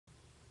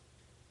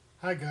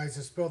Hi guys,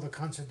 it's Bill, the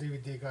concert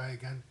DVD guy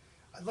again.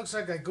 It looks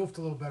like I goofed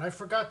a little bit. I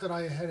forgot that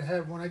I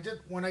had when I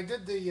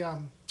did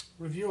the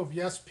review of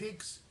Yes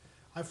Peaks.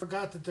 I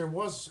forgot that there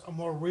was a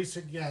more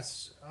recent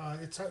Yes.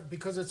 It's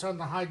because it's on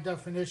the high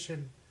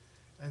definition,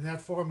 and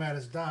that format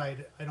has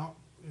died. I don't,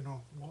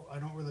 I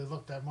don't really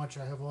look that much.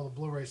 I have all the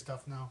Blu-ray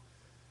stuff now,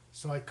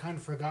 so I'd kind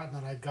of forgotten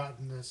that I'd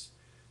gotten this.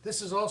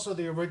 This is also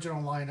the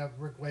original lineup,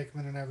 Rick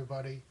Wakeman and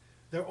everybody.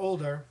 They're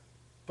older,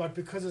 but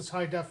because it's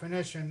high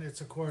definition, it's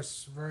of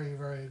course very,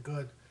 very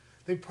good.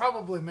 They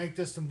probably make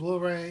this in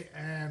Blu-ray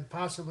and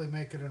possibly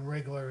make it in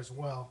regular as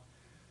well.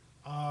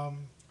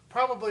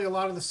 Probably a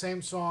lot of the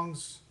same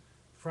songs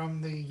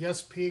from the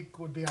Yes Peak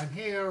would be on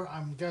here.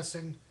 I'm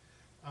guessing.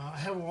 I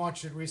haven't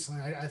watched it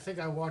recently. I think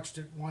I watched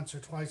it once or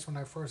twice when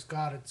I first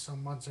got it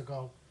some months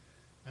ago,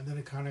 and then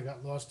it kind of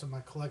got lost in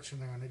my collection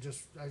there. And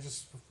I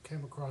just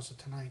came across it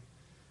tonight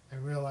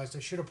and realized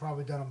I should have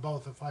probably done them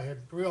both. If I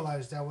had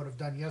realized, I would have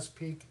done Yes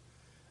Peak,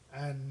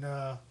 and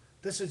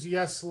this is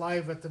Yes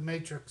Live at the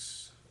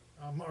Matrix,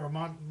 or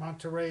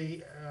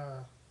Monterey,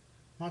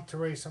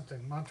 Monterey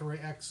something, Monterey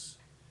X.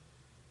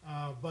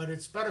 But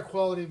it's better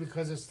quality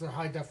because it's the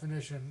high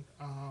definition.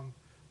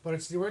 But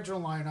it's the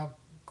original lineup,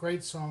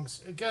 great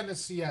songs. Again,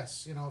 it's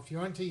Yes. If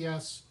you're into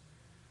Yes,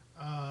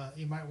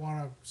 you might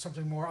want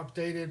something more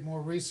updated,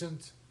 more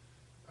recent,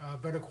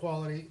 better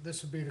quality.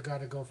 This would be the guy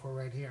to go for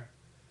right here.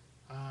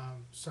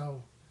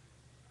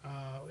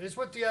 It's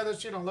with the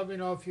others. Let me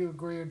know if you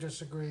agree or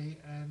disagree.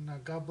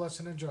 And God bless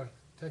and enjoy.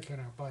 Take care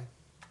now. Bye.